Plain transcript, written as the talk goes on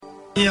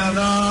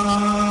Yada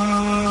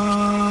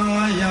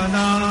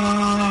yada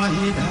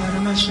hi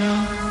dharmasya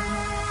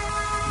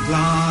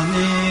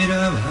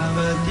glanira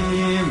bhavati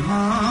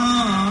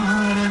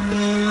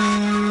bharata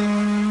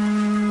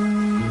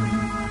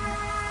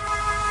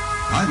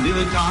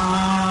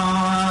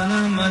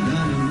advitanam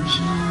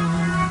adharmasya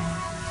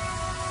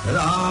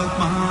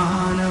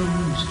rakmanam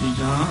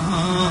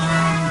srijam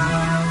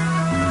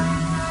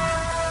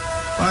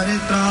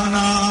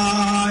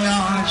paritranaya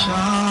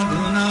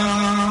sadhuna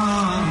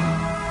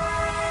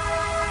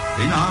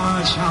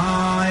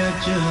vinashaya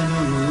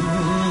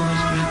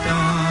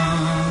chanusmitam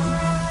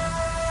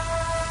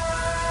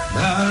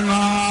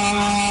dharma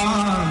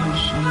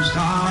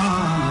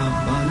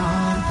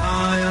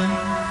samsthapanarthaya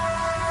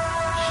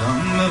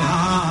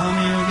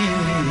sambhavami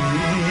yuge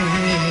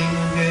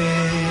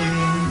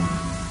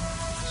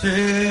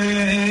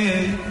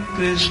Sri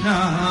Krishna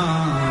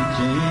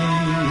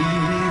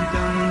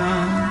Chaitanya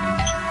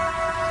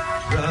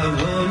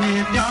Prabhu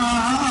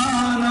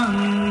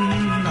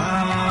Nityananda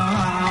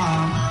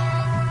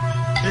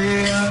Sri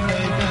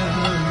Advaita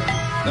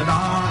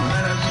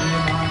Gadadhara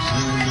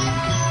Srivasadi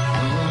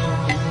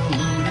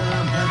Gaura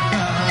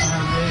Bhakta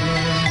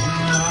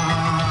Vrinda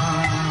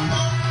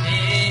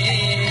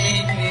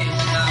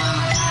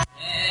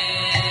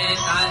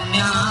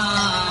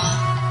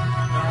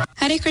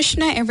Hare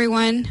Krishna,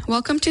 everyone.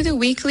 Welcome to the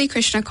weekly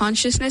Krishna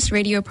Consciousness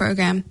radio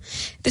program.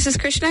 This is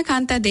Krishna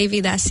Kanta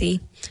Devi Dasi.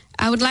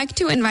 I would like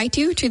to invite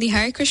you to the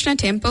Hare Krishna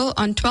Temple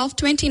on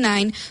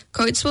 1229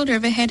 Coatesville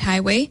Riverhead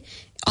Highway,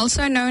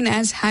 also known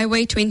as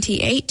Highway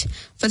 28,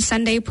 for the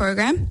Sunday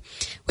program,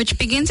 which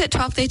begins at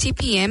 12:30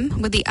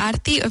 p.m. with the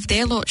Aarti of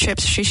their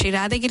Lordships Sri Sri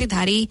Radha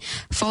Giridhari,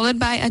 followed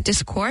by a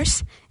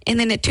discourse, and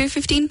then at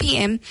 2:15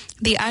 p.m.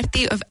 the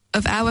Aarti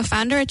of our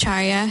founder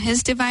Acharya,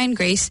 His Divine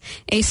Grace,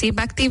 A.C.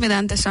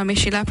 Bhaktivedanta Swami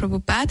Srila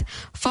Prabhupada,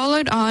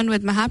 followed on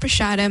with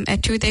Mahaprasadam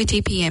at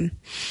 2:30 p.m.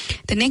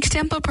 The next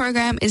temple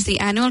program is the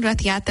annual Rath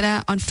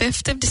Yatra on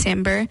 5th of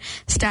December,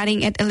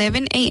 starting at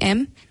 11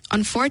 a.m.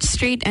 on 4th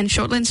Street and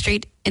Shortland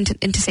Street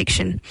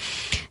intersection.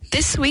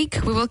 This week,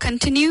 we will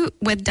continue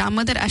with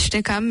Damodar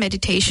Ashtakam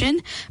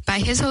meditation by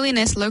His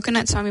Holiness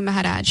Lokanath Swami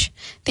Maharaj.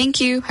 Thank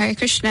you. Hare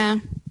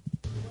Krishna.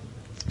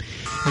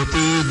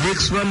 Iti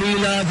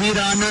Dikshvalila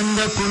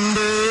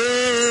kunde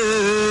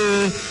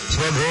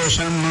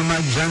Svaghosham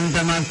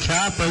Mamajjantam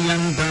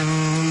Akyapayantam.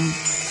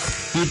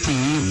 Iti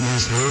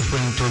means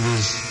referring to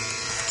these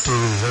two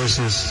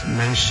verses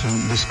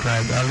mentioned,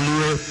 described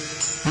earlier.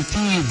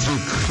 Iti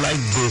Dik,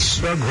 like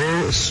this,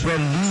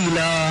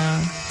 Swalila,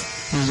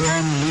 his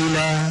own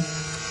Leela.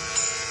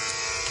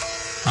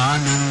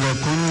 Ananda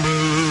Kunde,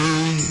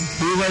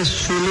 he was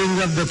filling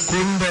up the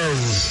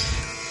kundas,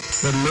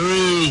 the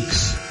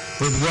lakes,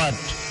 with what?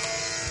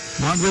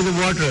 Not with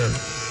water.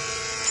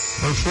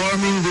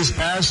 Performing these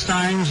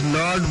pastimes,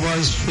 Lord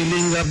was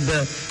filling up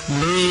the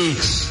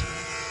lakes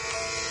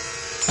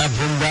of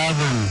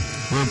Vrindavan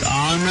with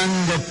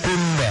Ananda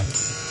Kunda.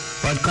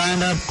 What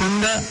kind of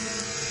Kunda?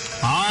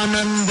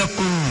 Ananda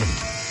Kunda.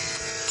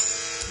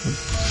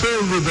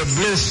 Filled with the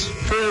bliss,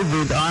 filled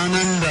with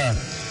Ananda,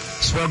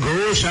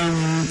 Swaghosham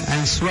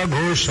and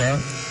Swaghosha,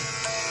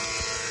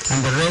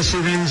 and the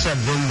residents of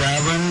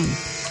Vrindavan,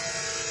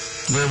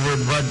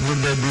 what would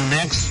they do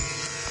next?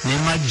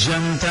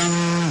 Nimajjantam,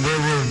 they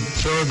would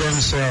throw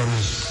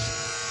themselves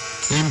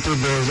into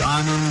those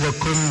Ananda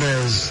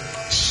Kundas,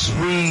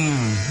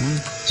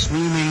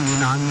 swimming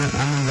in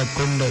Ananda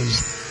Kundas,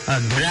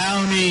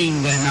 drowning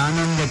in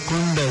Ananda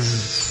Kundas.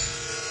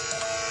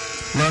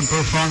 Lord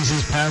performs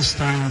his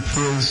pastime,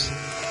 fills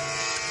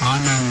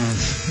Anand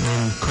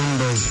and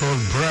Kundas,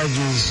 whole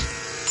Brajas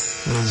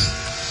is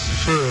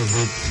filled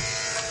with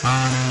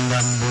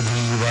Anandam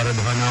Buddhi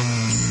Vardhanam.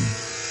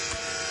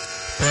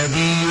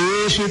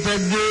 Tadiyeshu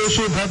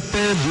Tadyeshu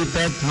Bhakta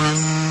Jitatman.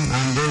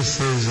 And this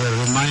is a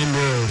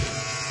reminder,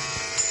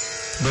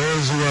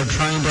 those who are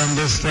trying to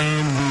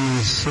understand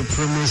the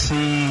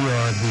supremacy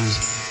or his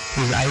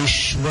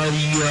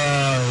Aishwarya,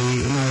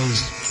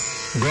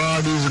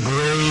 God is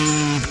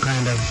great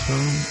kind of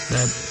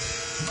that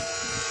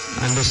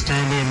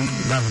understanding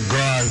of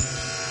God.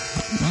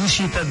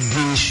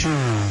 Ishitadyeshu.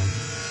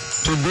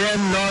 To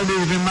them Lord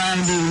is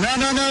reminding,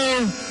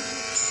 no.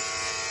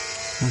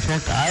 In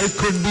fact, I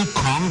could be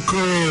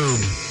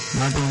conquered,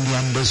 not only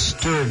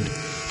understood,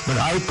 but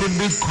I could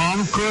be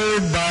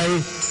conquered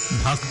by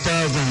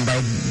bhaktas and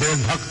by their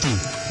bhakti.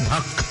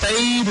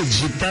 Bhaktair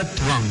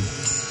jitatvam.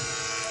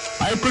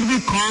 I could be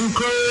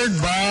conquered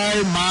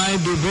by my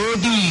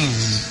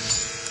devotees.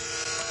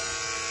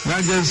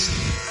 Not just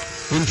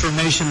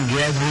information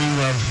gathering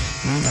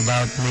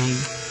about me,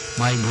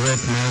 my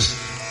greatness,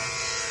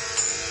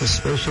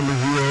 especially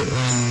here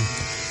in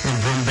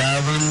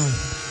Vrindavan.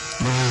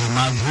 This is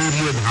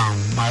Madhurya Dham,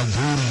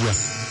 Madhurya,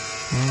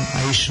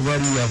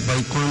 Aishwarya,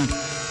 Vaikunt,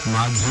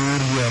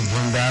 Madhurya,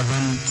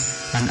 Vrindavan,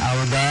 and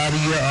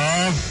Avadarya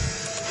of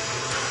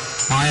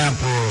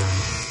Mayapur.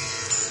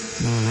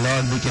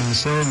 Lord became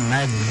so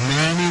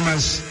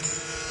magnanimous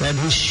that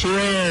he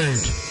shared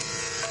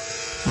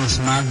this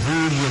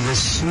Madhurya, the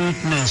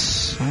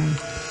sweetness,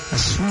 the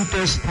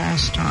sweetest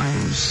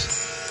pastimes,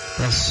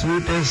 the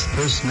sweetest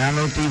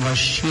personality was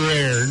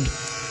shared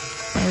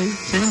by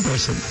same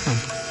person.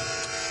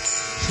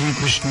 Sri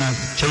Krishna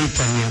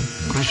Chaitanya,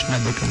 Krishna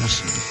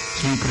becomes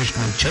Sri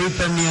Krishna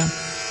Chaitanya,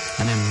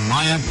 and in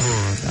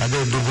Mayapur,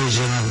 other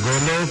division of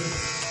Golok,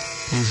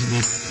 he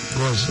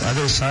goes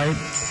other side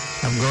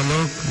of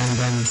Golok, and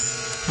then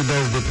he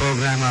does the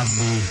program of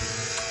the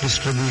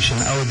distribution,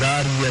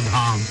 Audarya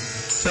Dham.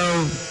 So,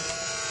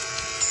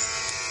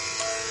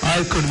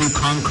 I could be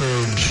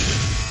conquered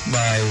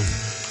by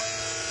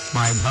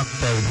my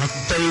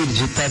bhaktai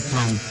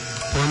jitatvam,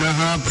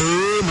 punaha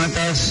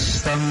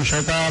prematastam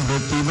shata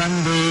vritti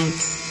bande.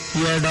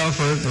 He had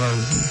offered,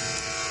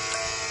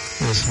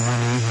 this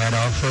Muni had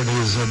offered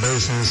his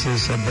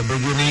obeisances at the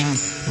beginning.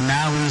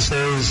 Now he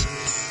says,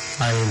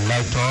 I would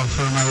like to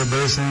offer my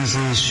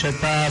obeisances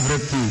shata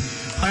vritti,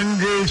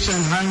 hundreds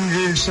and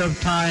hundreds of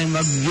times,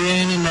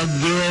 again and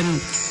again.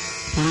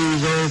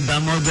 Please, O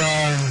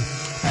Damodar,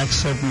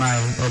 accept my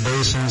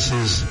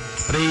obeisances,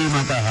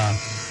 premataha,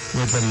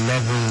 with a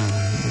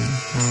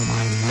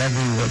my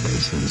loving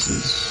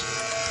obeisances.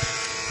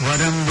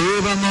 Varam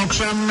deva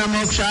moksham na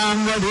moksham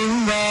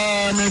vadimva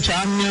na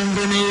chamyam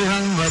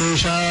vineham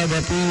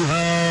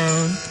varishadapiha.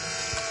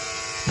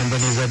 And then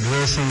he's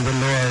addressing the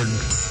Lord.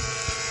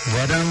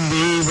 Varam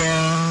deva,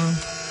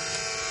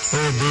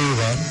 O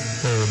Deva,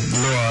 O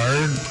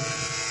Lord,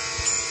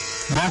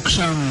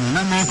 moksham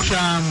na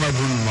moksham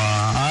vadimva.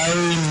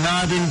 I'm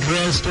not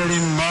interested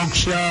in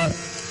moksha,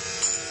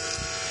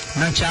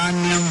 na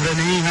chanyam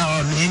vrineha,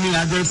 or any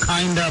other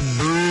kind of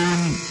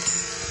boon.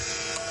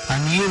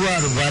 And you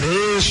are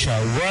Varesha,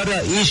 Vara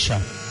Isha.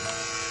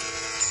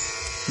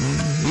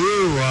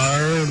 You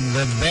are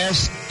the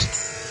best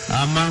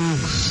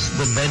amongst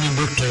the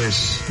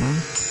benedictors.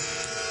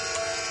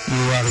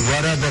 You are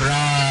Vara the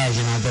Raj,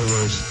 in other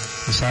words.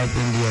 In South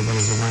India there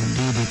is one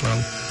deity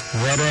called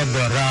Vara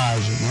the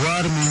Raj.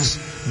 Var means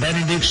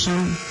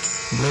benediction,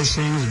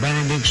 blessings,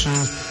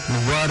 benedictions. And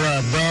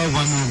Vara, the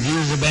one who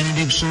gives the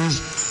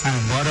benedictions. And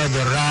Vara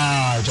the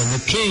Raj, and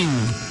the king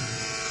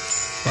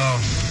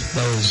of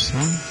those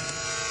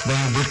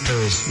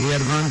benedictors. We are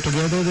going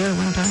together there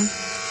one time?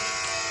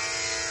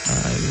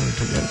 I go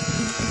together.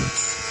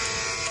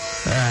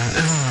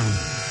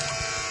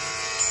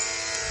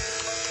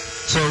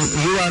 So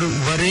you are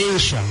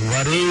Varesha.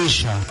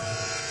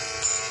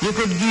 You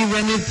could give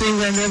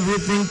anything and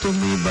everything to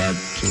me, but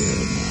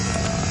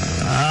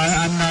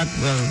I'm not,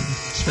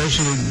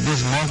 especially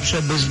this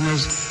moksha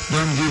business,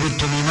 don't give it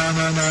to me.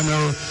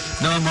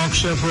 No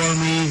moksha for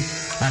me.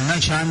 And na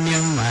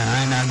chanyam,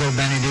 and other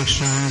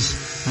benedictions,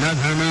 na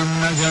dhanam,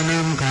 na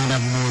janam, kind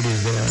of mood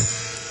is there.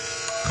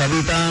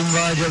 Kavitam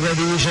va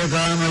jagadisha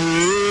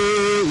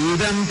kamaye,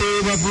 idam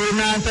teva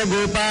purnata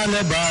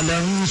gopala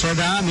balam,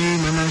 sadami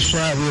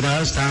manasya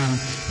virastam,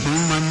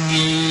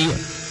 humanye.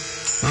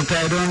 Okay,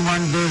 I don't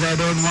want this, I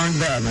don't want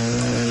that.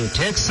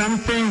 Take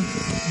something.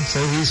 So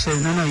he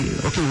says, no,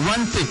 okay,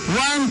 one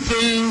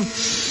thing,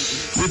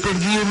 you could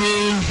give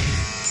me.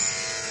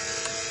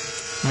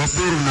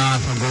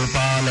 Vapurnath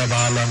Gopala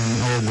Balam,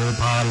 O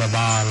Gopala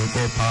Bal,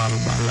 Gopal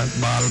Balak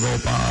Bal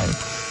Gopal,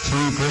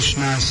 Sri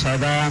Krishna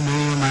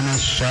Sadami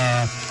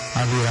Manasya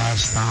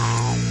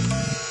Avirastam.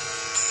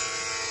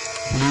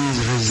 Please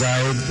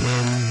reside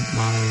in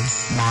my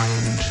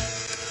mind,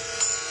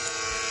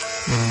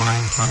 in my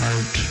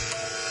heart.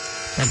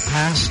 The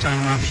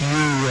pastime of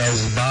you as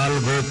Bal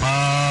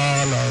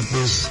Gopal, or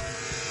this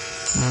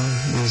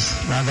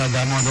Radha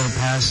Damodar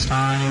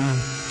pastime,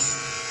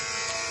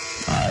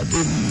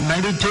 the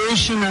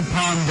meditation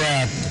upon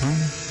that,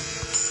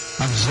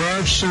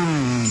 absorption,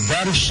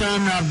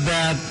 darshan of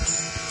that,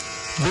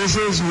 this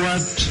is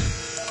what,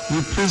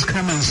 you please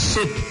come and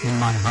sit in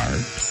my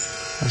heart.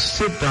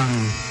 Sit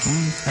on,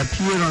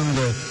 appear on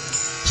the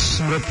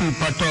Smriti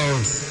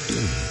Patal,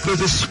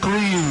 there's a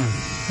screen,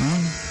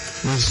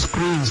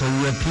 so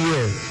you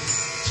appear,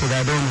 so that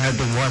I don't have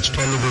to watch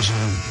television.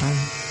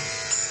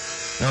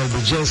 I'll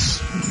be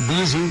just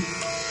busy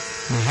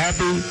and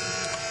happy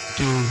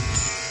to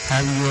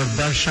have your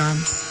darshan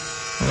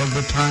all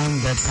the time,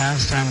 that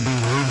pastime be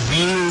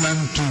revealed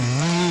unto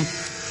me.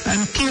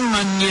 And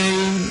kimanye,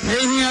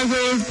 any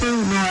other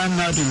thing? No, I'm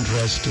not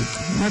interested.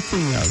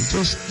 Nothing else.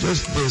 Just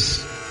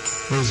this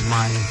is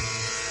my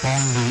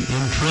only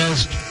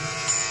interest.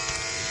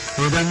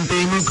 Vedante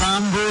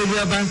mukham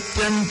bhoja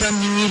bhatyanta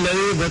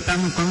nilai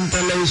vatam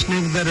kuntalai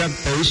snigdha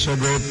raktaisha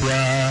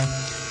gopya.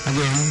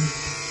 Again,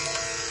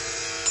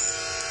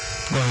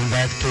 going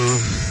back to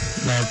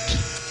that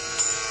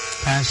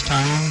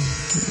pastime,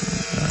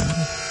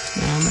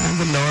 and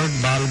the Lord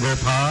Bal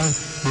Gopal,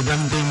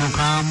 Vidanti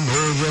Mukham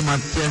Bhoja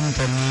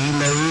Matyanta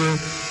Nilaya,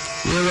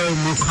 your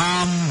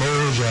Mukham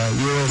Bhoja,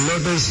 your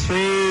lotus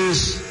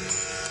face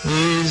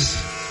is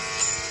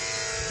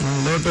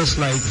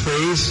lotus-like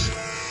face,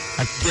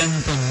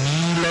 Atyanta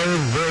Nilaya,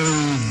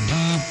 very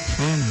deep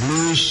and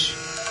bluish.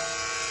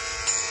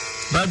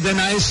 But then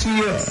I see,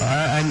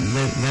 and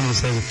then he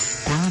says,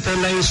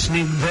 Kuntalai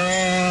Snigdha,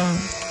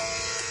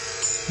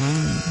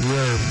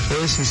 your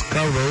face is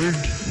covered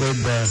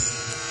with the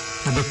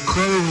And the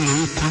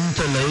curly,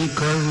 kuntalai,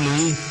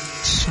 curly,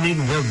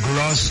 snigdha,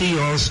 glossy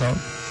also.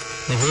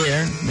 The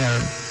hair,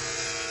 they're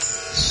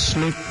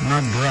slick,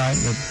 not dry,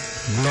 but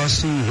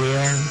glossy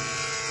hair,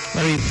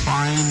 very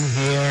fine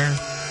hair.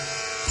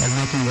 They're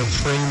making a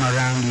frame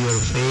around your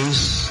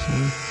face.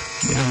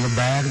 On the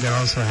back, they're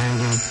also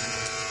hanging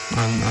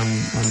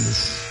on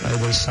this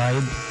either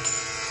side.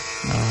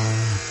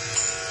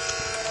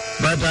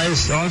 But I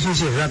also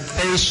see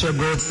Rapesha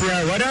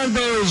Gopya. What are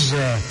those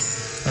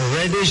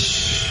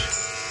reddish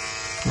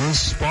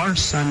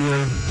spots on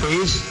your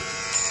face?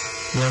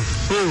 They're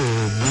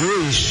full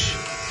bluish.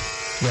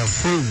 They're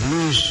full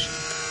bluish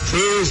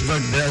face,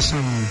 but there's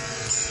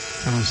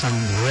some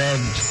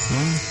red.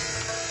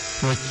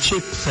 Your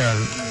cheeks are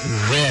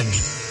red.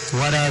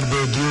 What are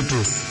they due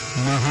to?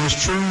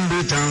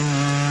 Mahushumbitam.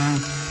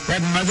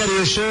 That Mother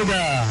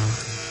Yashoda,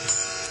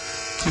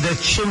 to the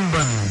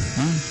Chimban.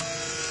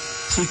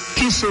 She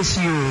kisses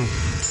you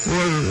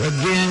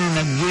again and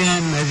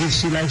again as if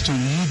she likes to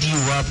eat you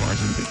up or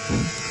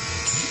something.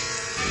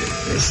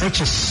 It's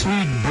such a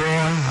sweet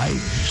boy.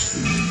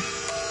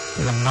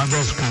 The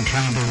mothers can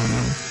try to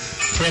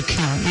take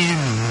him in.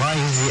 Why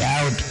is he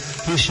out?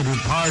 He should be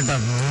part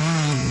of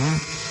me.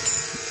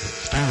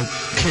 Trying to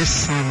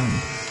kiss him,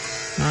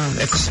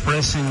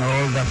 expressing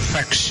all the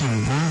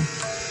affection.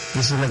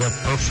 This is like a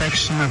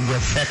perfection of the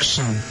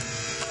affection.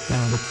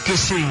 And the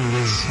kissing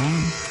is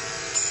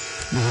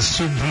a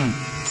siddhi.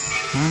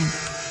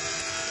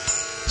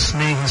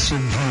 Sneha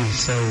siddhi.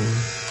 So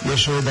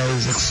Yashoda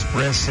is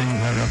expressing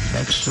her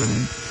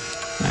affection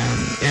and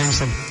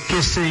ends up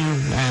kissing,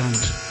 and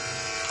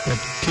that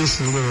kiss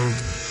will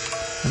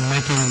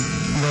making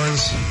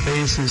Lord's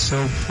face is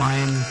so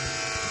fine,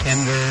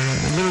 tender,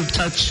 a little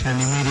touch, and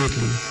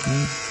immediately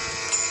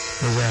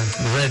there's a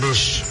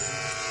reddish.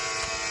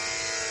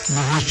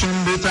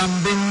 Mahuchumbitam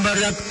bimba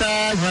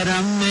rakta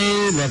dharam,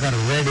 like a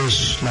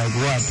reddish, like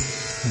what?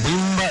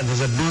 Bimba,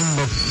 there's a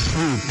bimba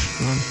fruit,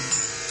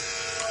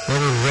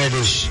 very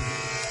reddish,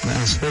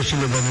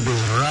 especially when it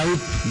is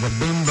ripe. The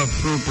bimba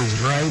fruit is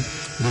ripe,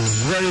 it is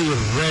very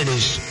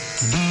reddish,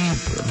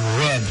 deep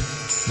red,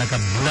 like a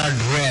blood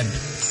red,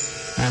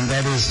 and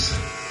that is,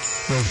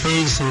 your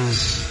face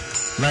is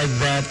like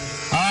that.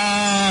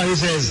 He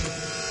says,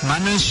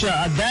 Manusha,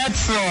 that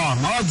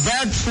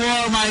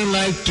form I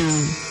like to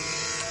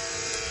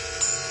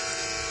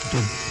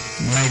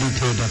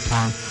meditate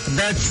upon.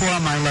 That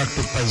form I like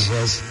to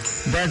possess.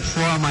 That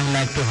form I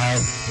like to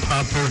have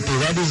property.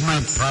 That is my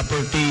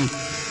property.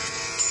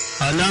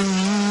 Alam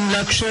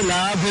laksha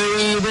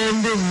labhe,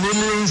 then the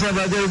millions of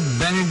other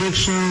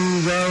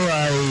benedictions,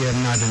 I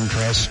am not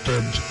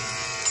interested.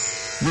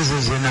 This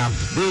is enough.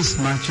 This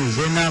much is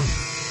enough.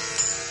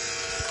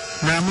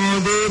 Namo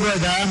Deva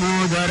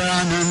Damodara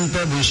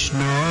Ananta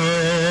Vishnu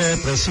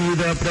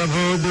Prasida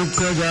Prabho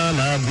Dukkha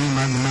Jala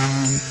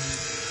Bhimagnam.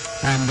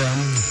 And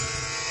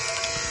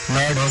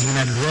Lord has been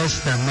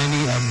addressed. There are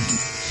many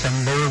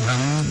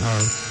Sambodhan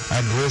or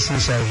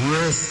addresses are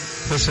here.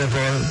 First of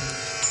all,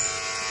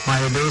 my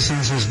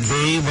obeisance is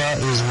Deva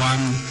is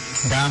one,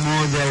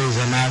 Damodar is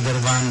another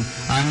one,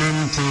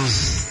 Anant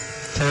is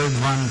third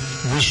one,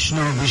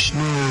 Vishnu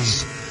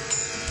is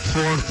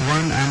fourth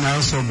one, and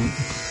also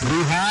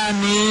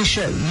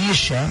Grihanesha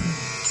Isha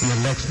in the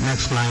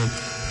next line.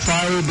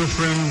 5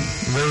 different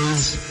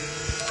ways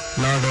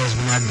Lord has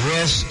been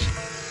addressed.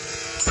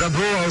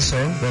 Prabhu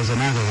also, there's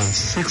another one,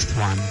 6th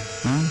one.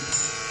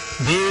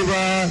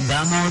 Deva,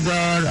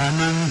 Damodar,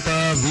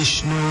 Ananta,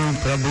 Vishnu,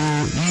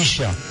 Prabhu,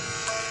 Isha.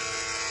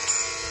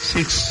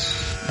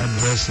 6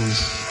 addresses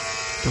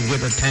to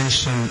get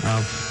attention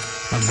of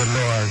the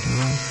Lord,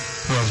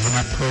 who has been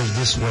approached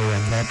this way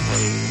and that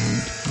way.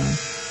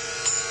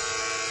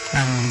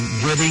 And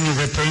getting his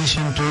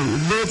attention to,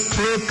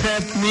 look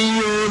at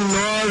me, O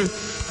Lord,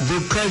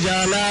 Dukkha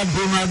Jala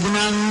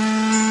Bhimagnam,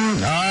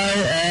 I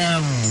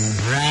am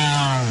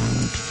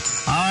drowned,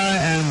 I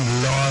am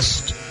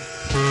lost,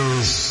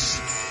 please.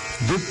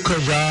 Dukkha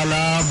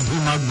Jala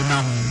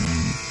Bhimagnam,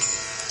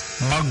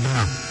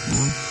 Magna.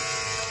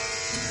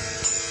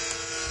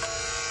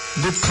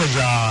 Dukkha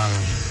Jal,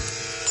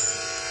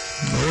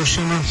 the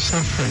ocean of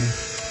suffering.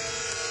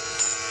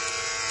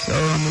 So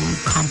many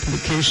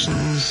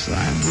complications.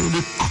 I'm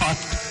really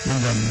caught in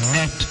the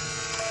net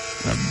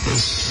of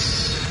this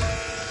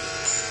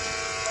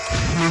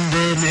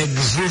mundane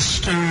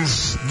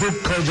existence.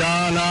 Dukkha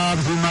Jala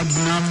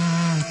Bhimagnam.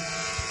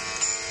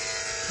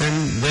 And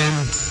then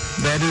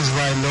that is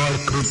why Lord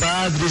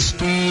Kripa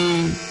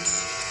Drishti,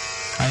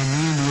 I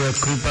need your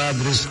Kripa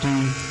Drishti.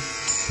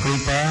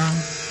 Kripa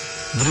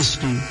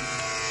Drishti.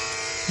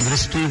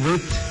 Drishti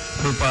with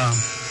Kripa,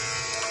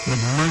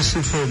 with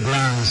merciful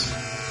glance.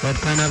 What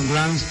kind of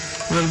glance?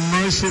 With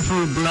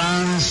merciful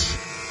glance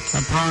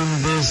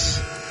upon this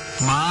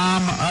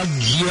Mam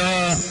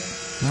Ajya,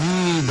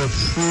 me the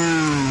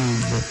fool,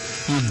 the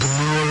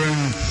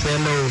ignorant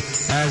fellow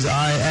as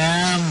I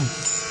am.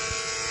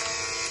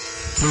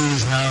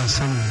 Please have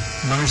some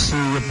mercy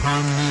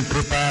upon me.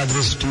 Kripa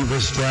Drishti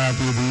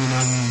Vishyati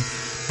Dinam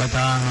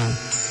Vatanu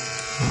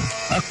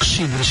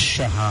Akshi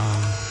Drishyaha.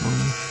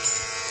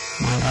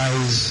 my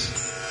eyes.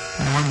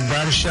 I want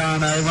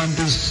darshan, I want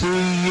to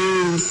see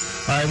you.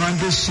 I want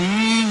to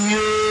see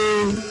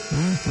you.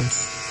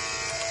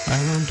 I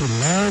want to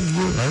love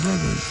you. I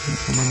don't know.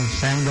 Someone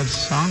sang that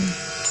song.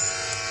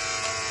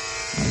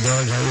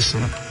 George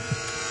Harrison.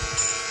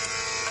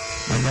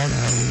 Like that?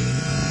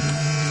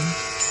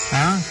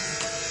 Huh?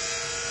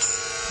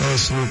 Oh,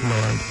 sweet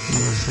Lord.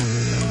 You were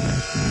singing like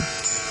that.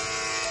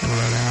 Oh,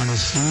 Lord, I want to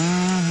see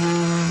you. I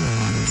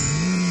want to sing.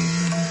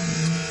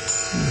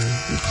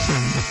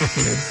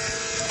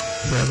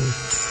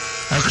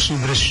 Akshi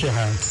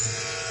Drishyaha.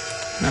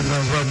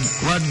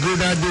 What good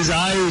are these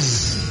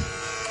eyes?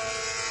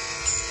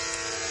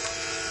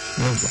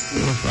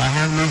 If I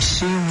have not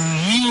seen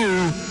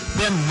you,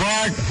 then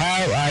what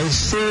have I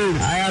seen?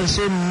 I have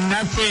seen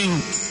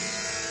nothing.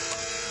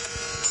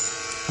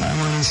 I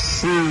want to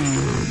see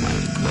you, my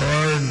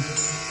Lord.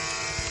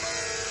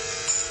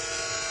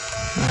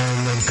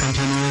 And then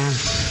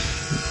continues,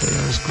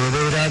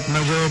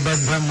 Kuduratmajo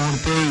Baddha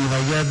Murti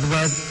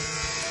Vayadvat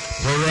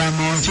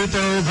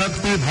Bhavamochito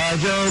Bhakti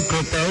Bhajo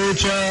Krutau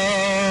Cha.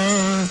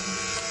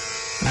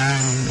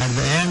 And at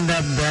the end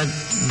of that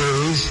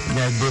days,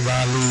 that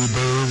Diwali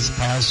days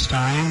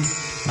pastime,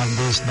 of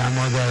this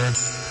Damodar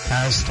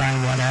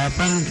pastime, what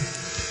happened?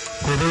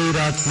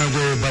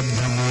 Kuberatmajo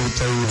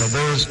Baddhamurtaiva,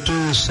 those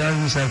two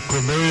sons of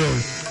Kuber,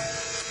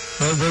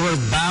 well, they were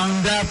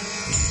bound up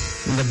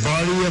in the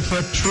body of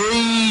a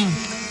tree.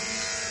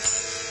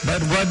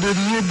 But what did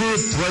you do?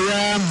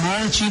 Tvaya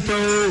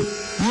Mochito,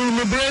 you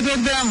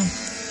liberated them.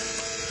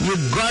 You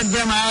got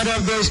them out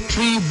of those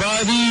tree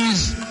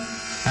bodies.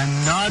 And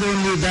not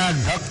only that,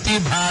 Bhakti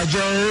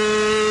Bhajo,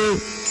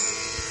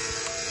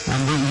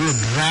 and you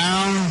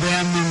drown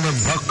them in the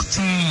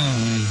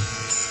Bhakti.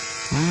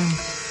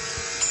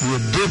 You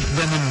dip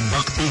them in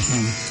Bhakti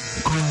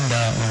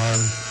Kunda or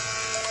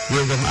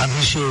give them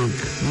Abhishek.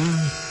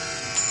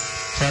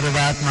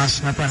 Sarvatma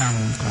Snapanam,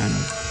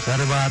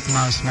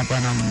 Sarvatma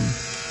Snapanam.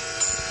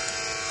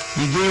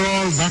 You give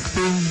all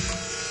Bhakti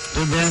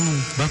to them,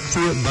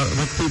 Bhakti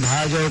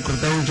Bhajo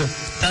Krutauja,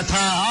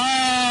 Tatha.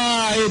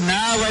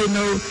 Now I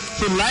know.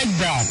 So like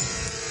that.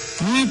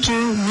 Me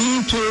too.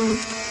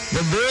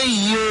 The way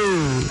you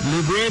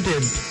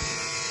liberated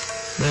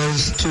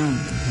those two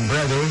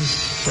brothers,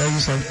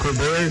 sons of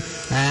Kuber,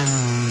 and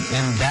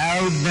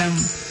endowed them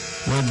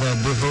with the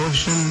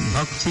devotion,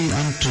 bhakti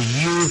unto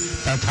you,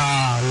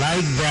 tatha,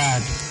 like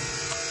that.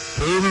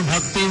 Prema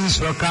bhaktin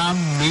swakam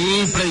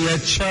me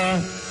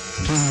prayacha.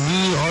 To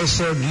me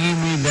also give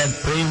me that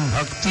prema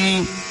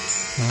bhakti.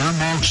 Na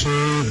mokshe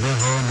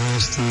deho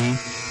nesti.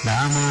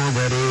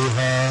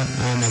 Damodareha,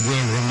 and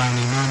again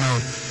reminding,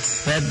 no,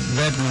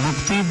 that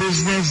mukti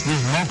business, this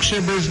moksha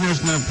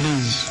business, no,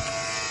 please,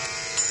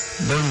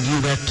 don't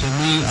give that to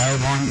me. I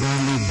want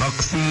only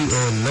bhakti,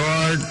 O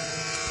Lord.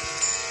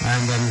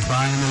 And then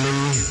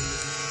finally,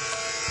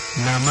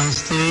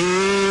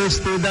 Namaste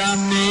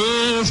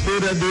Studamne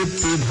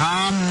Spuradipti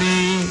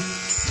Dhamne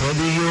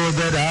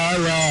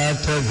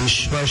Tadiyodarayata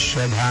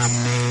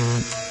Vishvashadhamne.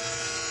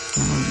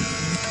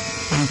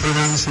 In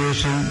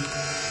pronunciation,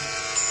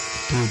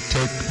 to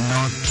take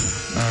note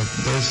of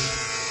this,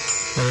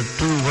 there are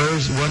two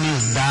words. One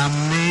is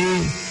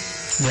damne,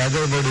 the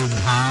other word is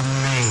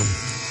dhamne.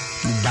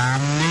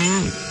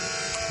 Damne,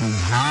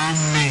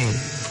 dhamne.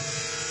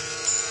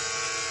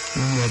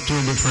 There are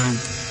two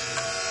different,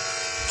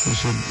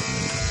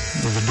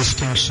 there's a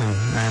distinction,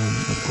 and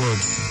the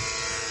quote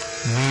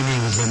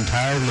meaning is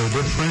entirely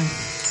different.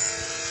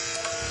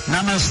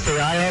 Namaste,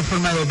 I offer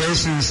my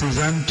obeisances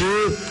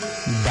unto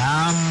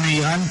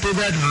damne, unto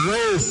that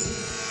rope.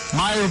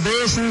 My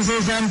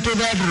obeisances unto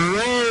that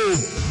rope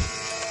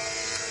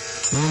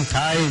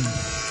tied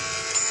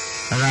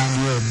around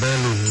your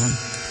belly.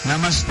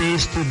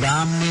 Namaste to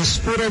Dhamne,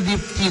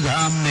 Spuradipti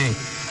Dhamne.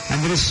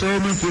 And there is so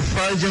much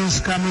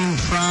effulgence coming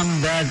from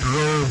that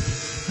rope.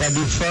 That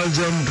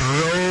effulgent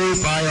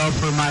rope I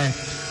offer my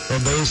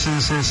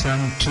obeisances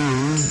unto.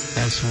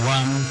 That's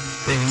one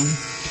thing.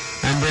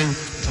 And then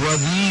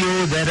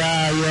Tvadiyo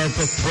Daraya,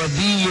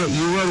 Tvadiyo,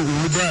 your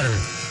udar.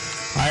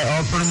 I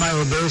offer my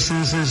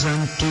obeisances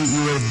unto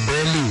your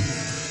belly.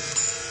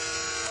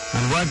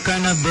 And what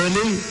kind of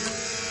belly?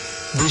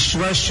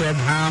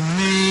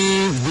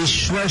 Vishvashadhamni,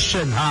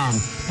 Vishvashadham.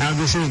 Now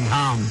this is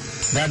dham.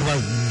 That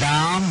was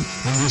dham,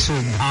 and this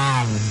is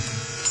dham.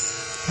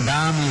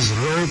 Dham is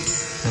rope,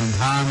 and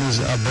dham is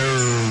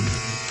abode.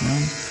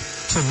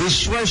 So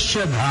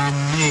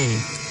Vishvashadhamni.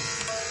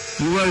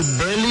 Your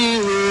belly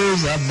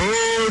is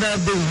abode of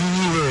the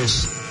universe.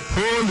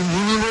 Whole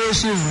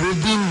universe is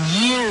within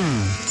you.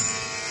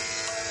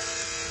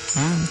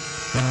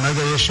 When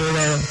Mother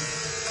Yashoda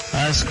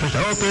asked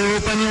Krishna,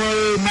 open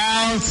your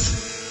mouth.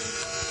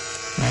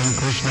 And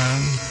Krishna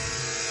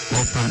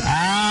opened,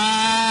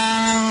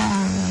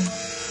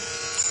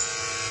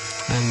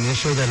 and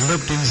Yashoda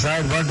looked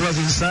inside. What was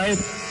inside?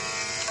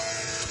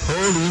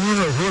 Whole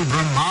universe, whole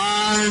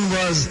Brahman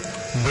was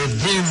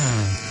within.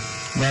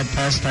 That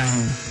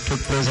pastime took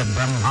place at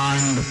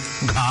Brahman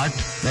Ghat.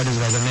 That is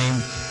why the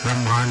name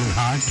Brahman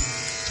Ghat.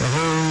 The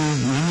whole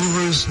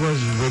universe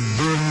was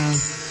within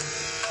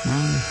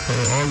For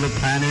all the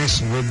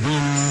planets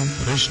within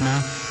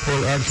Krishna,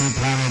 whole earthly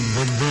planet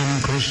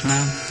within Krishna,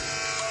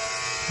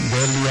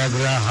 Delhi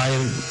Agra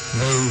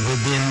highway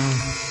within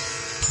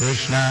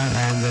Krishna,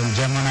 and then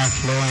Jamuna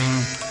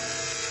flowing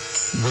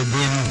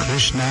within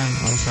Krishna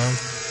also.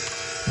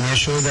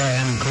 Yashoda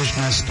and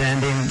Krishna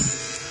standing.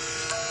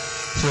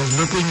 She was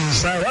looking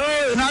inside.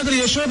 Oh, another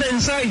Yashoda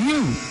inside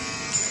you.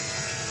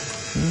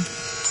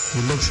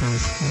 He looks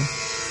inside.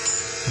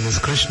 And it's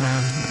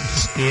Krishna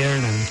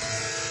scared and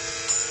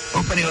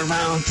open your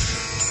mouth,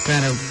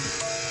 kind of.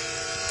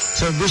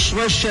 So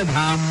Vishwasya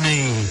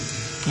Dhamne,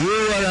 you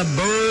are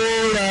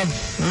abode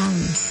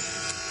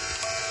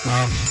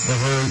of the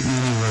whole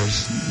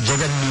universe.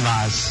 Jagan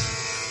Nivas.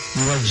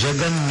 You are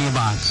Jagan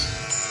Nivas.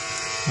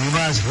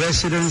 Nivas,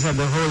 residence of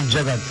the whole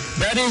Jagat.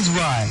 That is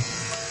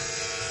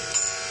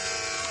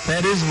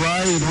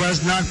why it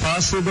was not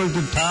possible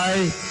to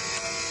tie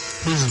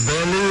his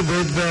belly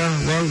with the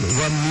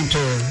 1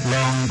 meter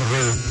long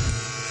rope.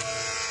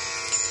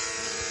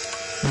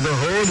 If the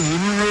whole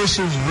universe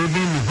is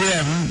within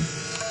him,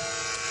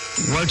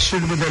 what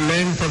should be the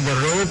length of the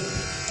rope?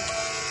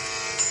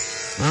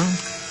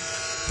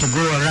 To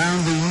go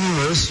around the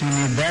universe, you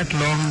need that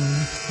long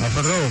of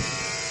a rope.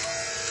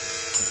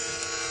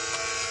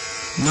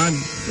 Not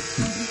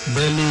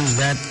belly is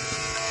that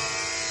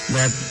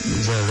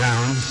is a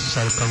round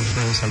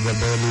circumference of the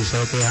belly.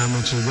 So, okay, how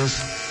much is this?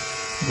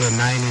 Okay,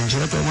 9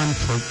 inches, okay, 1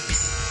 foot.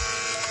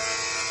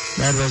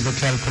 That was the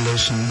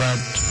calculation. But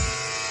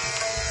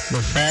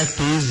the fact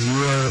is,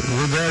 your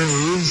udar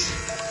is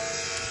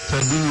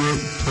Tadi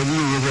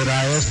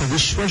Udarayas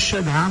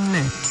Vishwasya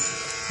Dhamne.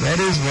 That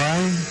is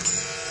why it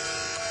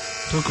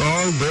took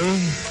all day.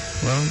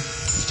 Well,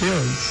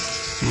 still,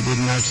 he did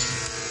not.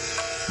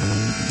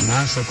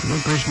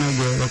 Krishna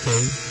gave,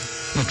 okay,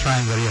 you're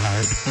trying very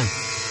hard.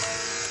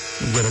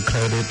 You get a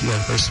credit,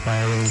 you're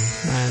perspiring,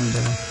 and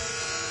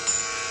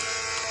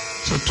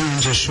so 2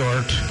 inches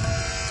short.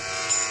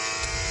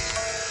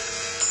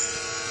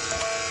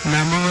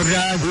 Namo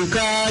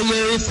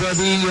Radhikaya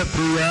Svadiya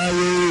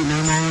Priyaya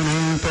Namo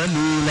Nanta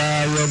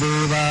Leelaya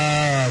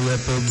Devaya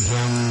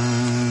Tubhyam.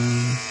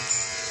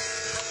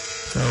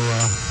 So,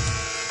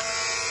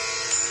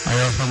 I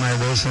offer my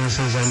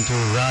obeisances unto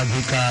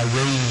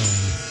Radhikaya.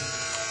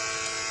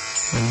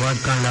 And what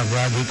kind of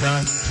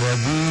Radhika?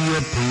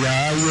 Tvadiya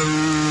Priyaya,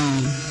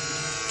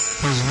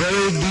 who's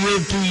very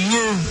dear to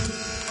you.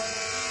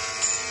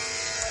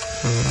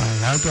 So I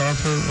have to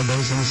offer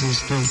obeisances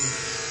to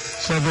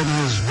somebody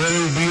who is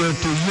very dear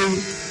to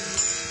you.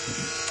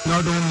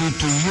 Not only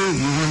to you,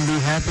 you won't be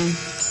happy.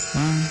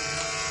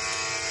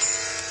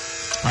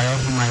 I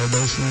offer my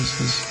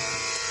obeisances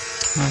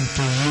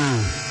to you.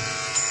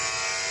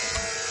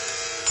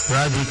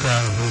 Radhika,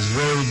 who is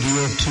very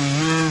dear to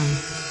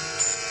you.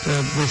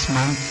 This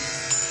month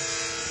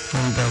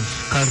of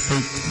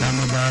Kartik,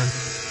 Damodar,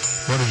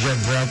 Virja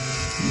Vrat,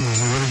 this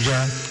is Virja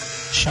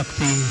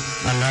Shakti,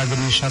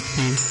 Aladini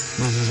Shakti.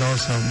 This is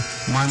also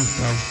month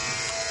of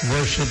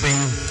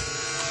worshipping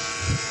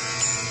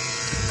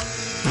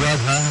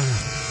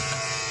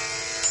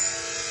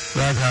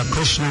Radha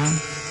Krishna,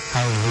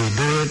 how we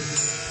do it.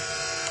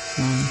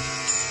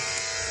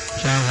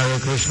 Chant Hare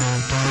Krishna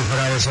 24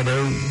 hours a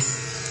day.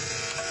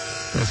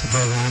 That's the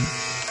program.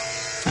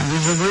 And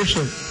this is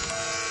worship.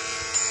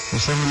 If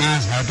someone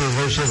asks how to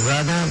worship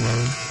Radha,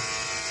 well,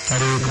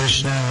 Hare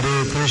Krishna,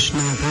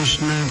 Krishna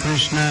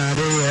Krishna,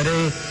 Hare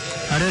Hare,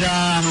 Hare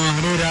Rama,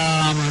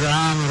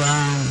 Ram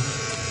Ram.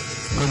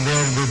 Could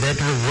there be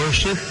better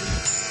worship?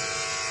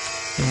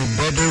 Any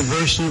better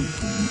worship,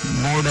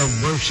 mode of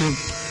worship,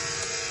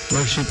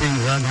 worshipping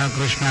Radha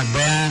Krishna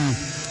than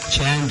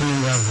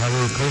chanting of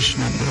Hare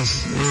Krishna?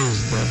 This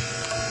is the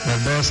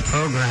best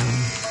program.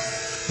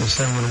 If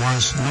someone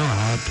wants to know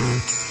how to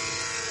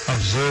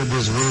observe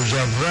this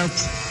Virja Vrat,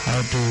 how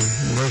to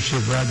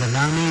worship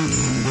Radharani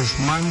in this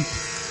month,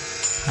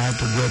 how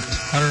to get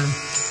her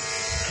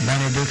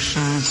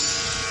benedictions,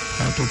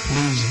 how to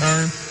please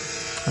her,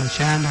 and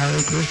chant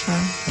Hare Krishna.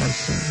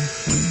 That's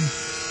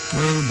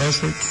very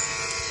basic,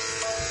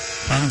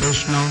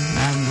 foundational,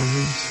 and this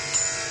is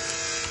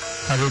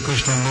Hare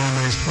Krishna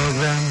Movement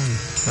program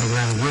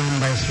given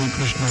by Sri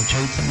Krishna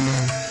Chaitanya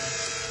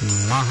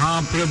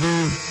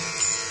Mahaprabhu.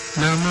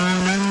 Namo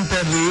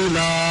Nanta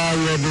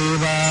Leelaya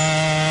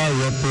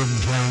Devaya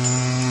Tubhyam.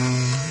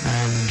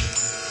 And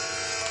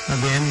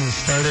again we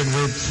started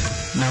with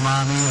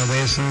Namami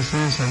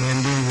obeisances and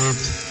ending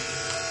with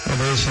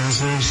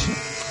obeisances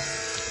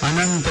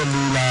Ananta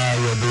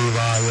Leelaya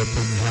Devaya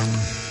Tubhyam.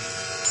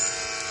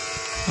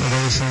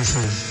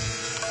 Obeisances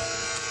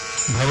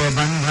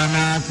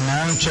Bhavabandhanat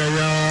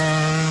Mochaya.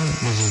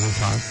 This is the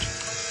thought.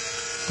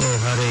 Oh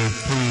Hare,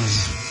 please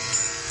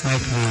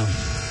make me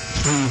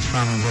free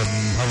from the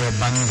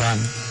Bhavabandhan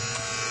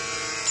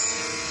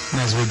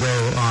as we go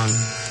on.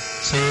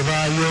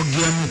 Seva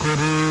Yogyam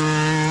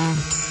Kuru.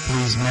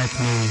 Please make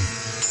me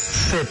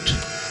fit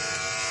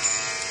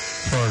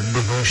for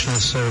devotional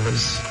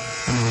service.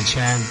 And we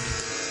chant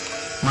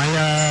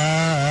Maya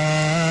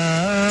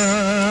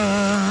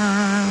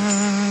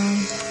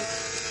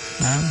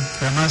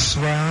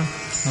Ramaswa,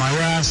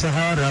 Maya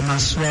Saha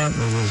Ramaswa.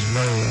 It was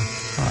very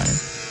high.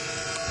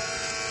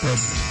 But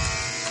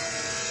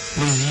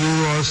please you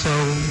also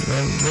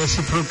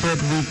reciprocate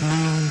with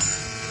me.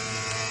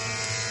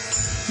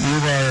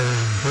 You are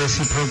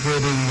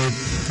reciprocating with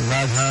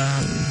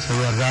Radha, so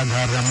you are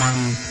Radha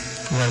Raman,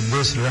 you are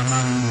this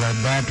Raman, you are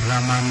that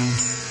Raman.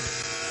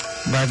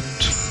 But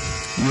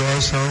you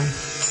also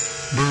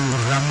do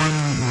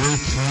Raman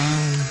with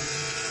me.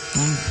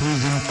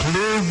 Please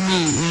include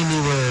me in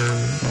your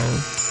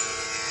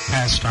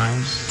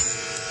pastimes.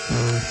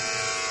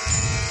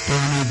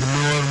 Don't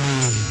ignore me.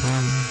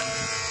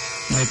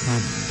 Make me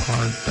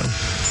part of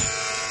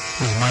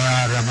this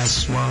Maya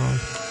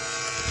Ramaswa.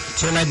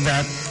 So like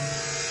that,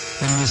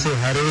 when we say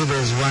Hare,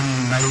 there's one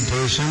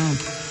meditation.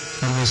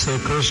 When we say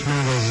Krishna,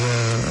 there's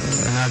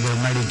another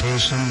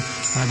meditation.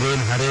 Again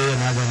Hare,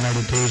 another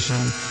meditation.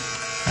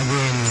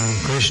 Again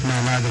Krishna,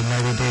 another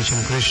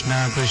meditation.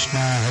 Krishna, Krishna,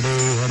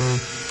 Hare,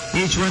 Hare.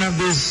 Each one of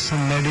these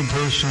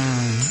meditation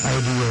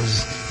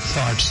ideas,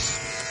 thoughts.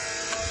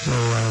 So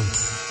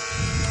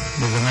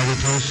there's a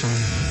meditation.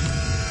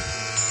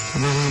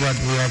 So this is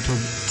what we have to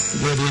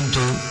get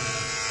into.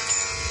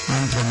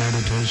 Mantra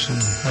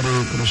meditation.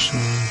 Hare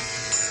Krishna,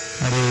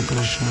 Hare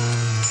Krishna.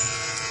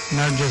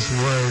 Not just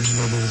words,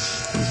 but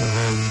it's a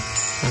whole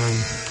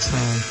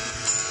thing,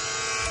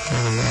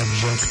 whole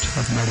object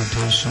of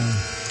meditation.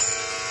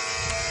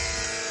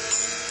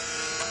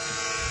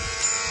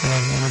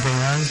 Anything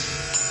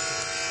else?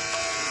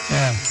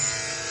 Yeah.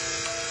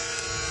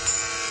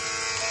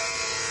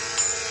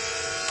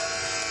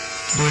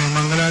 During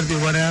Mangalarti,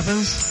 what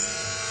happens?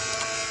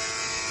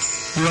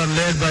 You are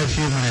late by a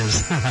few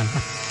minutes.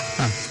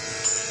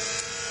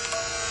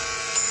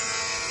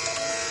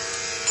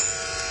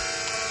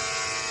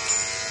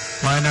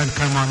 Why not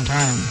come on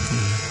time?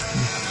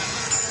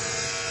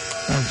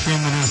 A few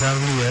minutes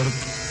earlier,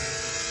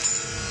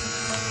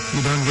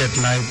 you don't get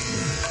light.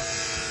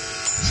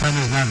 Sun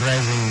is not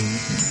rising.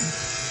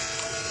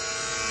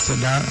 So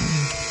I'm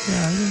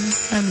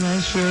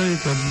sure you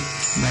could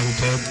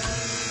meditate.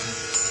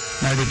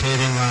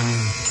 Meditating on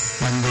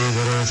Vande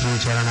Guru Sri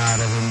Charana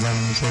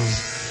Arvindam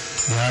says,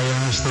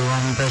 Dhyayamustu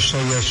Om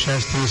Tasya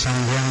Yashastri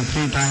Sandhyam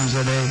 3 times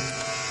a day.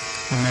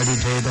 You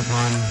meditate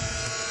upon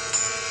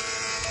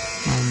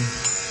and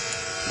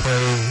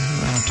pray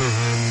unto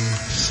Him,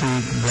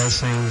 seek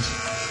blessings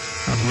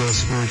of your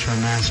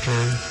spiritual master.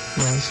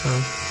 Yeah, so,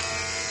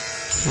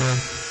 yeah,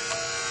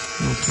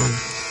 you could,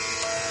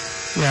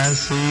 yeah,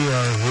 see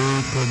or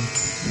he could,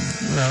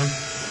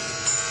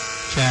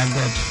 chant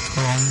at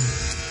home.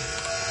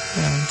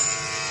 Yeah,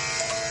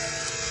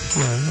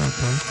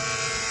 okay.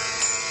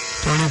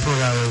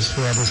 24 hours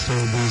we have to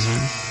stay busy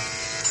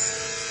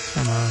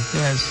somehow.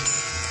 Yes.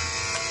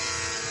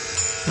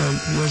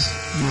 Yes,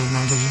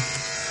 Mataji.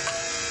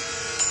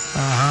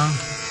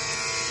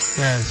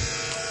 Yes.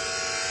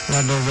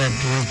 What does that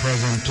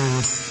represent? Two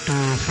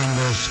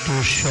fingers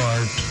too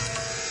short.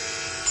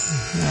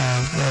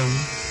 Well,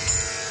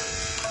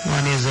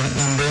 one is an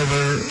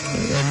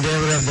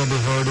endeavor of the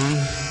devotee,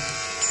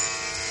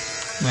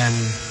 and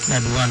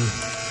that one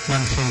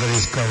finger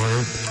is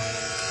covered.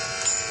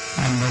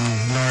 And when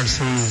Lord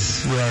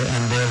sees you are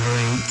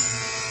endeavoring,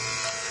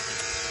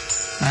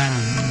 and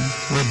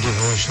with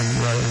devotion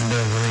you are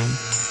endeavoring,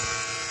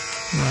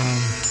 when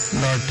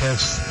Lord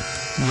takes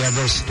the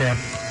other step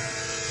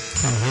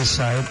from His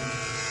side,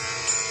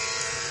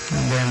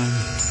 and then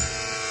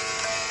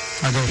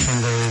other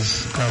finger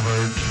is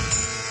covered,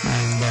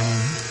 and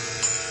then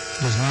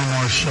there's no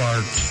more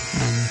short,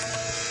 and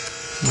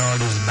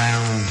Lord is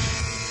bound.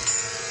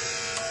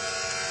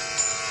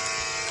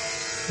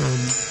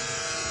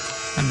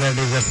 And that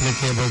is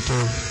applicable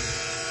to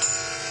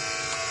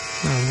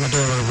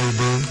whatever we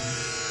do.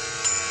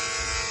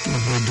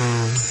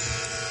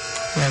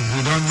 If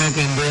we don't make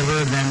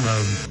endeavor, then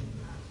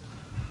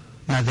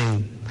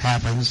nothing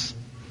happens.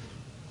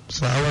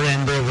 So our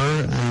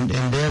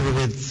endeavor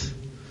with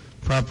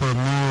proper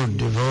mood,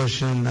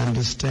 devotion,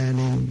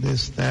 understanding,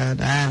 this, that,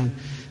 and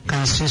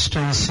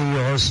consistency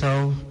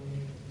also,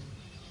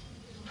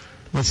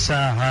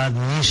 utsahad,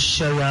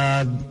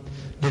 nishayad,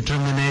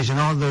 determination,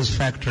 all those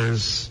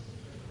factors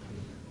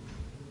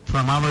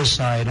from our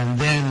side, and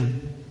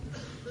then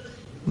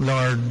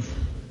Lord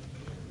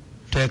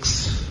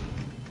takes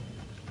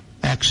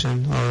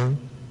action, or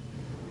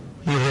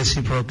He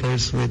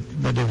reciprocates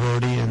with the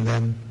devotee, and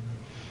then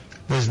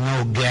there's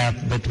no gap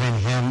between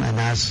Him and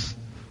us.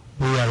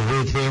 We are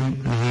with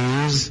Him and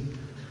He is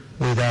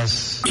with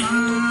us.